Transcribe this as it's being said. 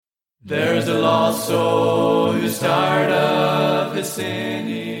There's a lost soul who's tired of his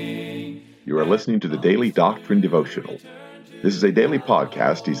sinning. You are listening to the Daily Doctrine Devotional. This is a daily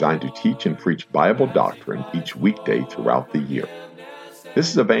podcast designed to teach and preach Bible doctrine each weekday throughout the year. This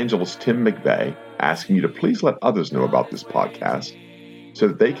is Evangelist Tim McVeigh asking you to please let others know about this podcast so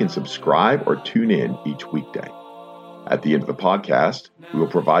that they can subscribe or tune in each weekday. At the end of the podcast, we will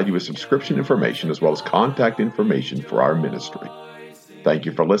provide you with subscription information as well as contact information for our ministry. Thank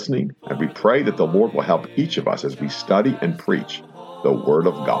you for listening, and we pray that the Lord will help each of us as we study and preach the Word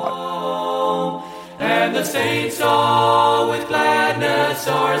of God. And the saints all with gladness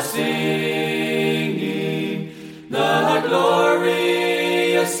are singing the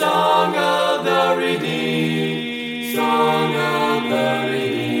glorious song of the redeemed, song of the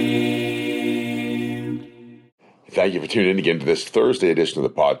redeemed. Thank you for tuning in again to this Thursday edition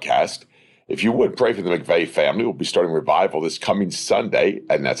of the podcast. If you would, pray for the McVeigh family. We'll be starting revival this coming Sunday,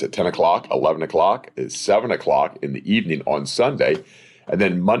 and that's at 10 o'clock, 11 o'clock, 7 o'clock in the evening on Sunday. And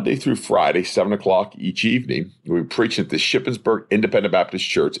then Monday through Friday, 7 o'clock each evening, we'll be preaching at the Shippensburg Independent Baptist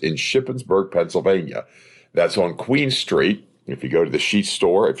Church in Shippensburg, Pennsylvania. That's on Queen Street. If you go to the Sheet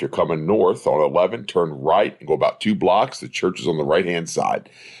Store, if you're coming north on 11, turn right and go about 2 blocks. The church is on the right-hand side.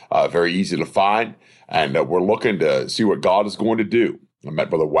 Very easy to find, and we're looking to see what God is going to do. I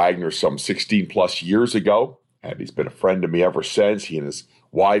met Brother Wagner some 16 plus years ago, and he's been a friend to me ever since, he and his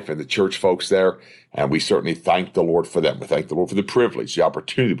wife and the church folks there, and we certainly thank the Lord for them. We thank the Lord for the privilege, the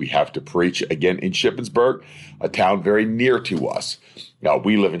opportunity we have to preach again in Shippensburg, a town very near to us. Now,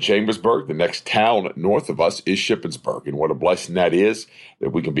 we live in Chambersburg. The next town north of us is Shippensburg, and what a blessing that is,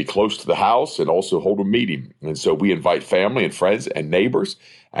 that we can be close to the house and also hold a meeting. And so we invite family and friends and neighbors,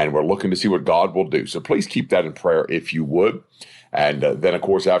 and we're looking to see what God will do. So please keep that in prayer if you would. And then, of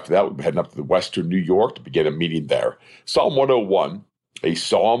course, after that, we'll be heading up to western New York to begin a meeting there. Psalm 101, a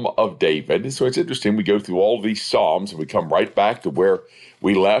psalm of David. So it's interesting. We go through all these psalms, and we come right back to where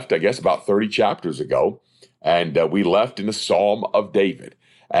we left, I guess, about 30 chapters ago. And we left in the psalm of David.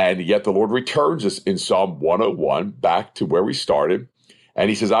 And yet the Lord returns us in Psalm 101 back to where we started. And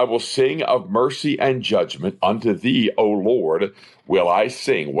he says, I will sing of mercy and judgment unto thee, O Lord, will I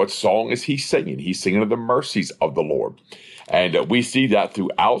sing. What song is he singing? He's singing of the mercies of the Lord. And we see that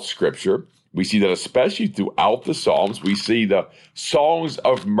throughout Scripture. We see that especially throughout the Psalms. We see the songs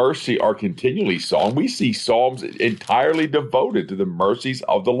of mercy are continually sung. We see Psalms entirely devoted to the mercies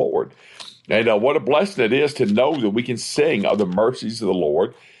of the Lord. And what a blessing it is to know that we can sing of the mercies of the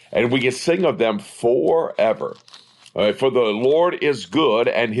Lord, and we can sing of them forever. For the Lord is good,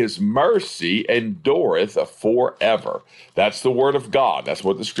 and his mercy endureth forever. That's the word of God. That's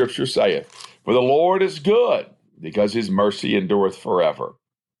what the Scripture saith. For the Lord is good, because his mercy endureth forever.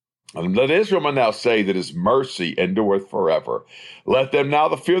 And let Israel now say that his mercy endureth forever. Let them now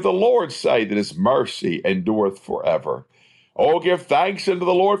that fear the Lord say that his mercy endureth forever. Oh, give thanks unto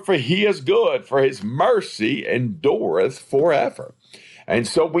the Lord, for he is good, for his mercy endureth forever. And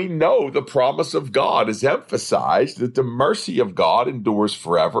so we know the promise of God is emphasized, that the mercy of God endures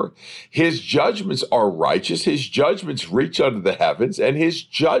forever. His judgments are righteous. His judgments reach unto the heavens, and his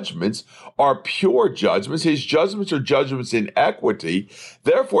judgments are pure judgments. His judgments are judgments in equity.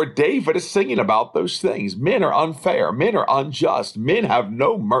 Therefore, David is singing about those things. Men are unfair. Men are unjust. Men have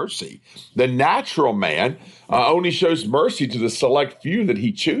no mercy. The natural man only shows mercy to the select few that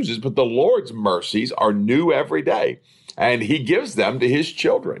he chooses, but the Lord's mercies are new every day. And he gives them to his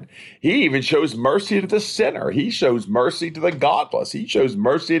children. He even shows mercy to the sinner. He shows mercy to the godless. He shows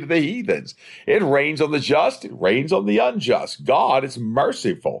mercy to the heathens. It rains on the just. It rains on the unjust. God is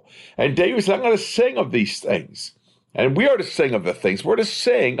merciful. And David said, I'm going to sing of these things. And we are to sing of the things. We're to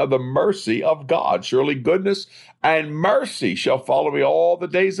sing of the mercy of God. Surely goodness and mercy shall follow me all the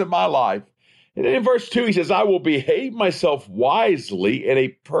days of my life. And in verse 2, he says, I will behave myself wisely in a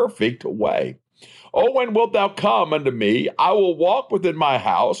perfect way. Oh, when wilt thou come unto me? I will walk within my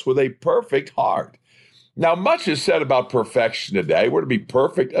house with a perfect heart. Now, much is said about perfection today. We're to be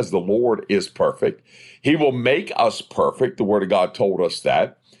perfect as the Lord is perfect. He will make us perfect. The Word of God told us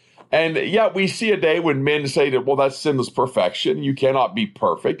that. And yet we see a day when men say that, well, that's sinless perfection. You cannot be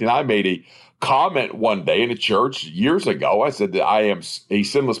perfect. And I made a comment one day in a church years ago. I said that I am a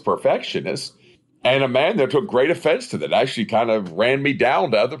sinless perfectionist. And a man there took great offense to that, actually kind of ran me down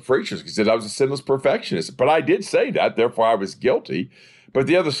to other preachers. He said I was a sinless perfectionist. But I did say that, therefore I was guilty. But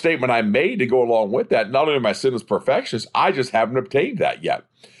the other statement I made to go along with that, not only am I sinless perfectionist, I just haven't obtained that yet.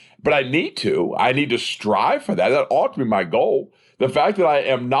 But I need to strive for that. That ought to be my goal. The fact that I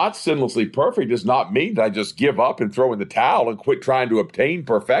am not sinlessly perfect does not mean that I just give up and throw in the towel and quit trying to obtain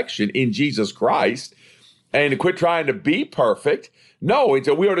perfection in Jesus Christ and quit trying to be perfect. No,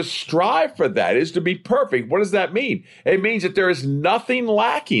 we are to strive for that, is to be perfect. What does that mean? It means that there is nothing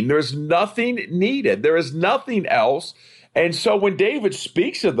lacking. There's nothing needed. There is nothing else. And so when David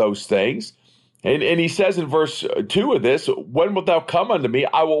speaks of those things, and he says in verse 2 of this, when wilt thou come unto me?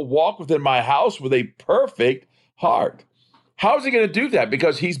 I will walk within my house with a perfect heart. How is he going to do that?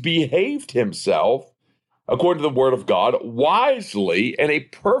 Because he's behaved himself, according to the word of God, wisely in a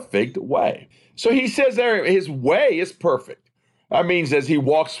perfect way. So he says there, his way is perfect. That means as he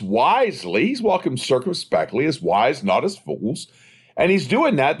walks wisely, he's walking circumspectly, as wise, not as fools. And he's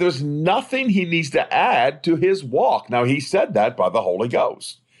doing that. There's nothing he needs to add to his walk. Now, he said that by the Holy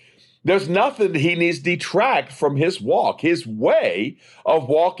Ghost. There's nothing he needs to detract from his walk. His way of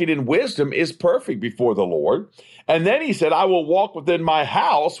walking in wisdom is perfect before the Lord. And then he said, I will walk within my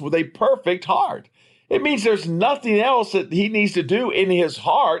house with a perfect heart. It means there's nothing else that he needs to do in his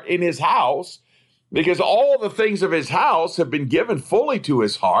heart, in his house, because all the things of his house have been given fully to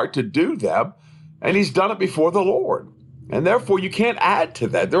his heart to do them, and he's done it before the Lord. And therefore, you can't add to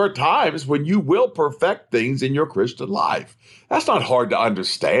that. There are times when you will perfect things in your Christian life. That's not hard to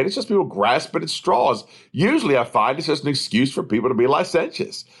understand. It's just people grasping at straws. Usually, I find it's just an excuse for people to be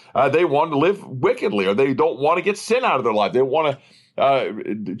licentious. They want to live wickedly, or they don't want to get sin out of their life. They want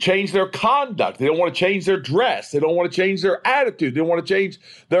to change their conduct. They don't want to change their dress. They don't want to change their attitude. They don't want to change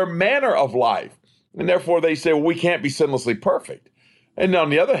their manner of life. And therefore, they say, well, we can't be sinlessly perfect. And on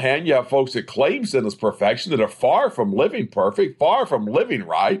the other hand, you have folks that claim sinless perfection that are far from living perfect, far from living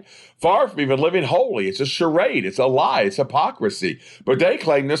right, far from even living holy. It's a charade. It's a lie. It's hypocrisy. But they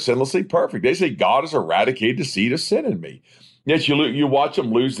claim they're sinlessly perfect. They say God has eradicated the seed of sin in me. Yet you watch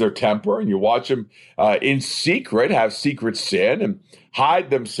them lose their temper, and you watch them in secret have secret sin and hide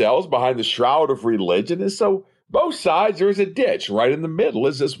themselves behind the shroud of religion. And so both sides, there is a ditch. Right in the middle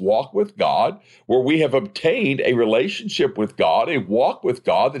is this walk with God, where we have obtained a relationship with God, a walk with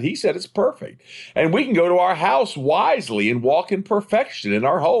God that he said is perfect. And we can go to our house wisely and walk in perfection in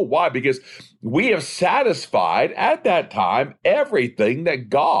our home. Why? Because we have satisfied at that time everything that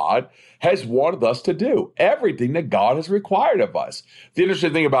God has wanted us to do, everything that God has required of us. The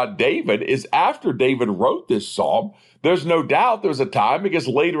interesting thing about David is after David wrote this psalm, there's no doubt there was a time, because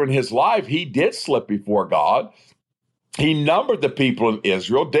later in his life, he did slip before God. He numbered the people of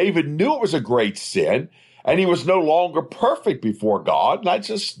Israel. David knew it was a great sin, and he was no longer perfect before God. And that's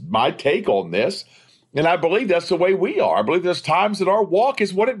just my take on this. And I believe that's the way we are. I believe there's times that our walk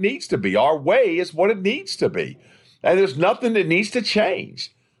is what it needs to be. Our way is what it needs to be. And there's nothing that needs to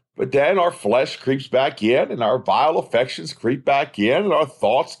change. But then our flesh creeps back in, and our vile affections creep back in, and our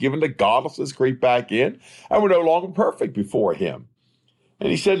thoughts given to godlessness creep back in, and we're no longer perfect before him. And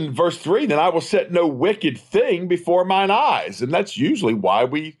he said in verse 3, then I will set no wicked thing before mine eyes. And that's usually why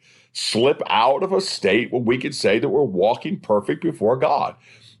we slip out of a state where we can say that we're walking perfect before God.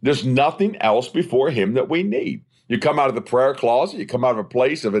 There's nothing else before him that we need. You come out of the prayer closet, you come out of a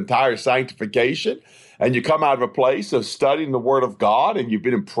place of entire sanctification, and you come out of a place of studying the Word of God, and you've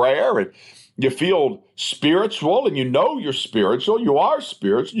been in prayer, and you feel spiritual, and you know you're spiritual. You are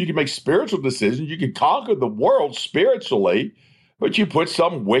spiritual. You can make spiritual decisions. You can conquer the world spiritually, but you put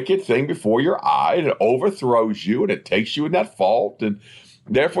some wicked thing before your eye, and it overthrows you, and it takes you in that fault, and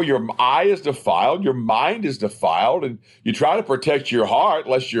therefore your eye is defiled, your mind is defiled, and you try to protect your heart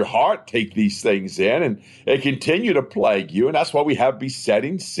lest your heart take these things in, and it continue to plague you, and that's why we have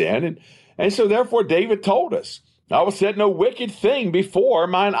besetting sin. And so therefore David told us, I will set no wicked thing before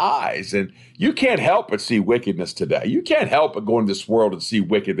mine eyes. And you can't help but see wickedness today. You can't help but go into this world and see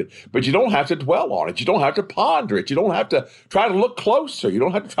wickedness, but you don't have to dwell on it. You don't have to ponder it. You don't have to try to look closer. You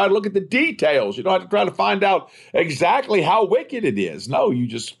don't have to try to look at the details. You don't have to try to find out exactly how wicked it is. No, you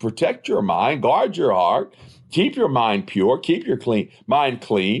just protect your mind, guard your heart, keep your mind pure, keep your mind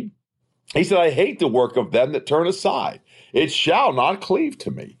clean. He said, I hate the work of them that turn aside. It shall not cleave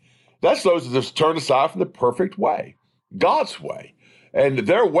to me. That's those that have turned aside from the perfect way, God's way. And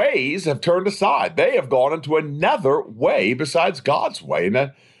their ways have turned aside. They have gone into another way besides God's way.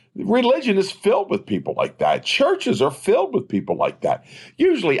 And religion is filled with people like that. Churches are filled with people like that.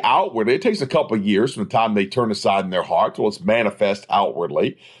 Usually outwardly, it takes a couple of years from the time they turn aside in their heart till it's manifest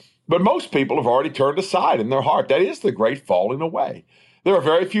outwardly. But most people have already turned aside in their heart. That is the great falling away. There are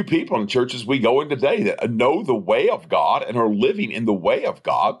very few people in churches we go in today that know the way of God and are living in the way of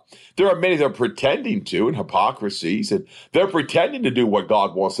God. There are many that are pretending to, in hypocrisies, and they're pretending to do what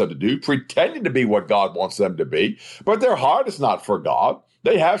God wants them to do, pretending to be what God wants them to be, but their heart is not for God.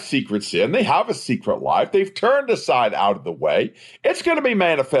 They have secret sin. They have a secret life. They've turned aside out of the way. It's going to be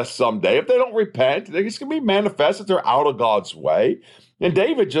manifest someday. If they don't repent, it's going to be manifest that they're out of God's way. And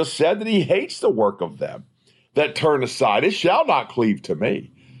David just said that he hates the work of them. that turn aside. It shall not cleave to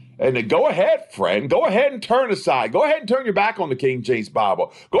me. And then go ahead, friend. Go ahead and turn aside. Go ahead and turn your back on the King James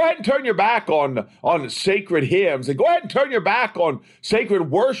Bible. Go ahead and turn your back on sacred hymns. And go ahead and turn your back on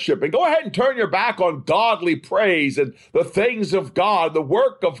sacred worship. And go ahead and turn your back on godly praise and the things of God, the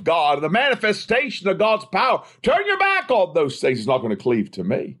work of God, and the manifestation of God's power. Turn your back on those things. It's not going to cleave to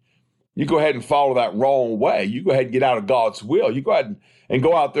me. You go ahead and follow that wrong way. You go ahead and get out of God's will. You go ahead and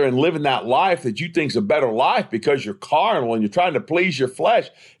go out there and live in that life that you think is a better life because you're carnal and you're trying to please your flesh.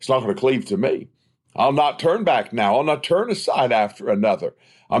 It's not going to cleave to me. I'll not turn back now. I'll not turn aside after another.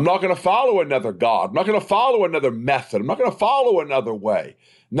 I'm not going to follow another God. I'm not going to follow another method. I'm not going to follow another way.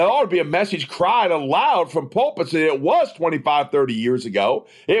 Now, there ought to be a message cried aloud from pulpits that it was 25, 30 years ago.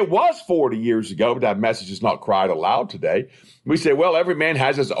 It was 40 years ago, but that message is not cried aloud today. We say, well, every man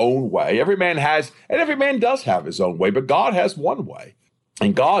has his own way. Every man does have his own way, but God has one way.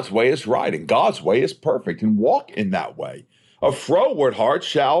 And God's way is right, and God's way is perfect, and walk in that way. A froward heart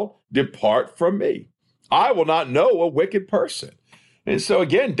shall depart from me. I will not know a wicked person. And so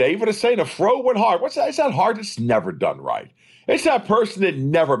again, David is saying a froward heart. What's that? It's that heart that's never done right. It's that person that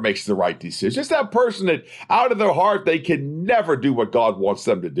never makes the right decision. It's that person that out of their heart, they can never do what God wants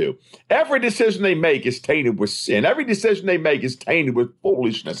them to do. Every decision they make is tainted with sin. Every decision they make is tainted with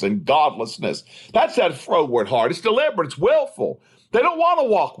foolishness and godlessness. That's that froward heart. It's deliberate. It's willful. They don't want to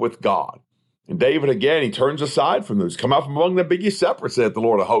walk with God. And David, again, he turns aside from those. Come out from among them, be ye separate, saith the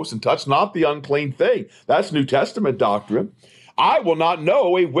Lord of hosts, and touch not the unclean thing. That's New Testament doctrine. I will not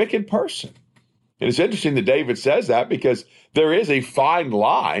know a wicked person. And it's interesting that David says that because there is a fine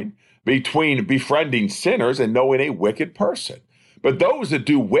line between befriending sinners and knowing a wicked person. But those that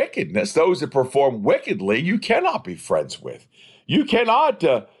do wickedness, those that perform wickedly, you cannot be friends with. You cannot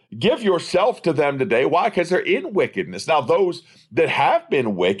give yourself to them today. Why? Because they're in wickedness. Now, those that have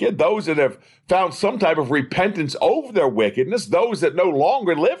been wicked, those that have found some type of repentance over their wickedness, those that no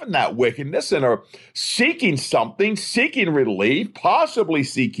longer live in that wickedness and are seeking something, seeking relief, possibly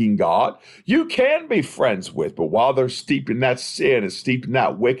seeking God, you can be friends with. But while they're steeped in that sin and steeped in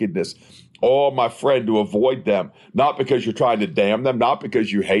that wickedness, oh, my friend, to avoid them, not because you're trying to damn them, not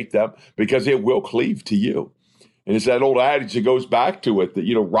because you hate them, because it will cleave to you. And it's that old adage that goes back to it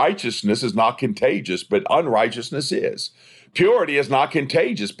that, righteousness is not contagious, but unrighteousness is. Purity is not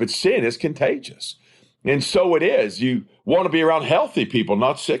contagious, but sin is contagious. And so it is. You want to be around healthy people,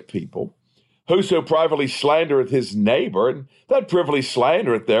 not sick people. Whoso privately slandereth his neighbor, and that privily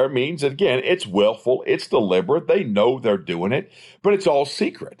slandereth there means, again, it's willful, it's deliberate, they know they're doing it, but it's all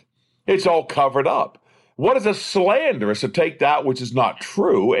secret. It's all covered up. What is a slander? Is to take that which is not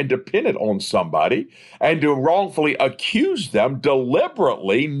true and to pin it on somebody and to wrongfully accuse them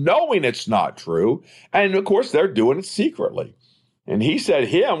deliberately, knowing it's not true. And of course, they're doing it secretly. And he said,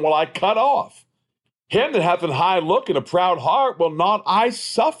 him will I cut off. Him that hath an high look and a proud heart will not I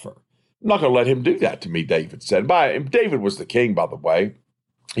suffer. I'm not going to let him do that to me, David said. David was the king, by the way.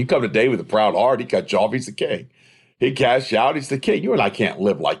 You come to David with a proud heart, he cut you off, he's the king. He casts you out, he's the king. You and I can't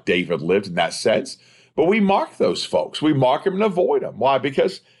live like David lived in that sense. But we mark those folks. We mark them and avoid them. Why?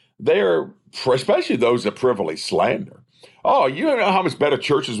 Because they're, especially those that privily slander. Oh, you don't know how much better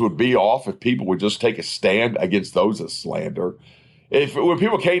churches would be off if people would just take a stand against those that slander. When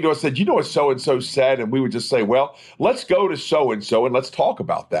people came to us and said, what so-and-so said, and we would just say, well, let's go to so-and-so and let's talk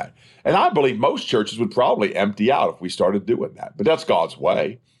about that. And I believe most churches would probably empty out if we started doing that. But that's God's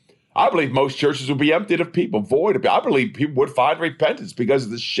way. I believe most churches would be emptied of people, void of people. I believe people would find repentance because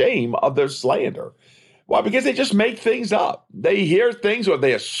of the shame of their slander. Why? Because they just make things up. They hear things or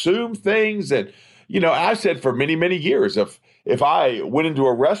they assume things. And, I've said for many, many years, if I went into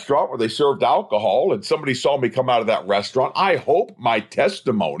a restaurant where they served alcohol and somebody saw me come out of that restaurant, I hope my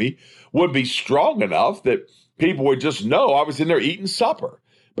testimony would be strong enough that people would just know I was in there eating supper.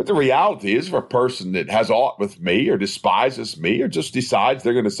 But the reality is, for a person that has aught with me or despises me or just decides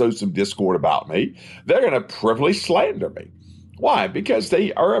they're going to sow some discord about me, they're going to privily slander me. Why? Because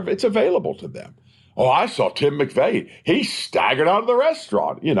it's available to them. Oh, I saw Tim McVeigh. He staggered out of the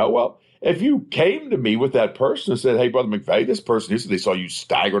restaurant. Well, if you came to me with that person and said, hey, Brother McVeigh, this person, they saw you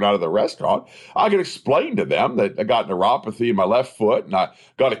staggered out of the restaurant, I could explain to them that I got neuropathy in my left foot and I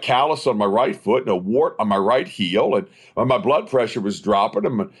got a callus on my right foot and a wart on my right heel and my blood pressure was dropping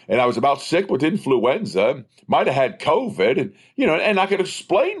and I was about sick with influenza, might have had COVID and I could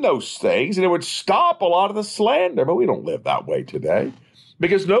explain those things and it would stop a lot of the slander. But we don't live that way today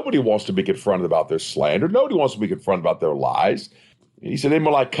because nobody wants to be confronted about their slander. Nobody wants to be confronted about their lies. He said, then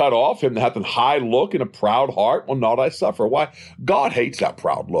will I cut off him that hath a high look and a proud heart? Will not I suffer? Why? God hates that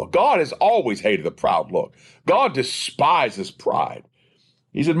proud look. God has always hated the proud look. God despises pride.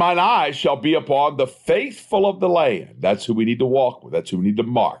 He said, mine eyes shall be upon the faithful of the land. That's who we need to walk with. That's who we need to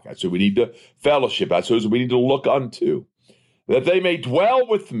mark. That's who we need to fellowship. That's who we need to look unto. That they may dwell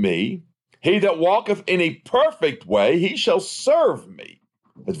with me. He that walketh in a perfect way, he shall serve me.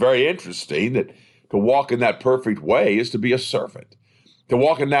 It's very interesting that to walk in that perfect way is to be a servant. To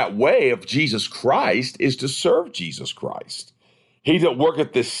walk in that way of Jesus Christ is to serve Jesus Christ. He that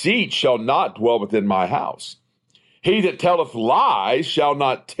worketh deceit shall not dwell within my house. He that telleth lies shall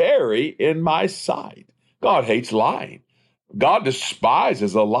not tarry in my sight. God hates lying. God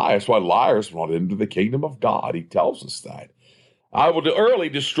despises a lie. That's why liars will not enter the kingdom of God. He tells us that. I will early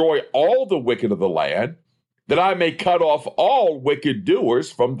destroy all the wicked of the land, that I may cut off all wicked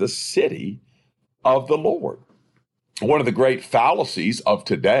doers from the city of the Lord. One of the great fallacies of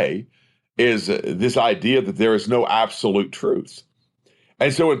today is this idea that there is no absolute truth.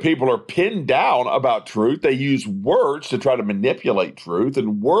 And so when people are pinned down about truth, they use words to try to manipulate truth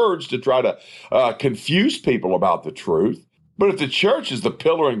and words to try to confuse people about the truth. But if the church is the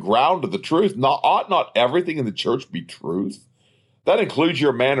pillar and ground of the truth, ought not everything in the church be truth? That includes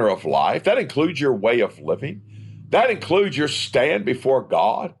your manner of life. That includes your way of living. That includes your stand before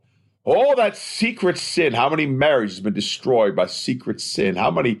God. All that secret sin. How many marriages have been destroyed by secret sin?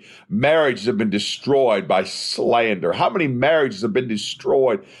 How many marriages have been destroyed by slander? How many marriages have been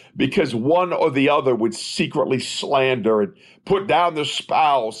destroyed because one or the other would secretly slander and put down their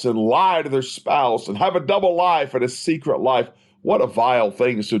spouse and lie to their spouse and have a double life and a secret life? What a vile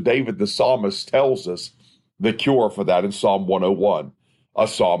thing. So David the psalmist tells us the cure for that in Psalm 101, a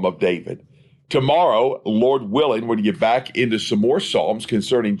psalm of David. Tomorrow, Lord willing, we're going to get back into some more psalms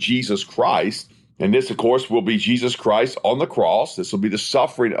concerning Jesus Christ. And this, of course, will be Jesus Christ on the cross. This will be the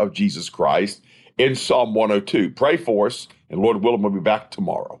suffering of Jesus Christ in Psalm 102. Pray for us, and Lord willing, we'll be back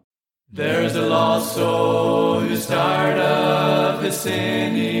tomorrow. There's a lost soul who's tired of his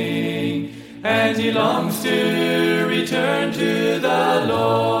sinning, and he longs to return to the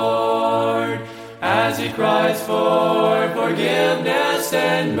Lord, as he cries for forgiveness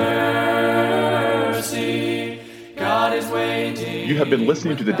and mercy. God is waiting. You have been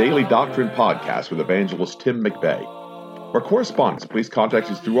listening to the Daily Doctrine Podcast with Evangelist Tim McVeigh. For correspondence, please contact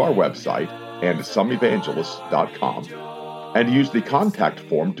us through our website and someevangelists.com, and use the contact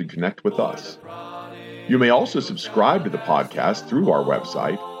form to connect with us. You may also subscribe to the podcast through our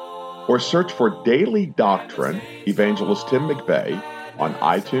website, or search for Daily Doctrine Evangelist Tim McVeigh on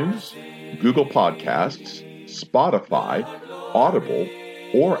iTunes, Google Podcasts, Spotify, Audible,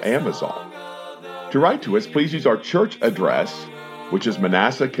 or Amazon. To write to us, please use our church address, which is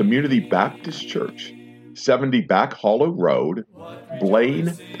Manasseh Community Baptist Church, 70 Back Hollow Road,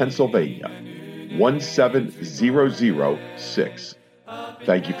 Blaine, Pennsylvania, 17006.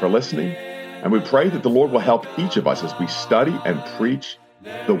 Thank you for listening, and we pray that the Lord will help each of us as we study and preach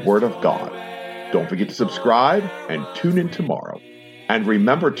the Word of God. Don't forget to subscribe and tune in tomorrow. And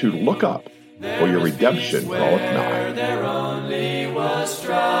remember to look up, for your redemption draweth nigh. There only was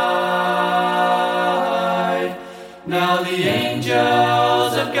strife. Now the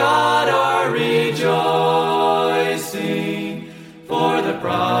angels of God are rejoicing, for the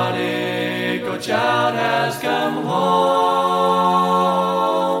prodigal child has come home,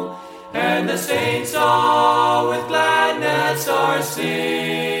 and the saints all with gladness are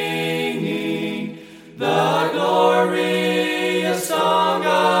singing the glorious song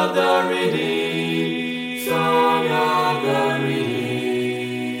of the redeemed.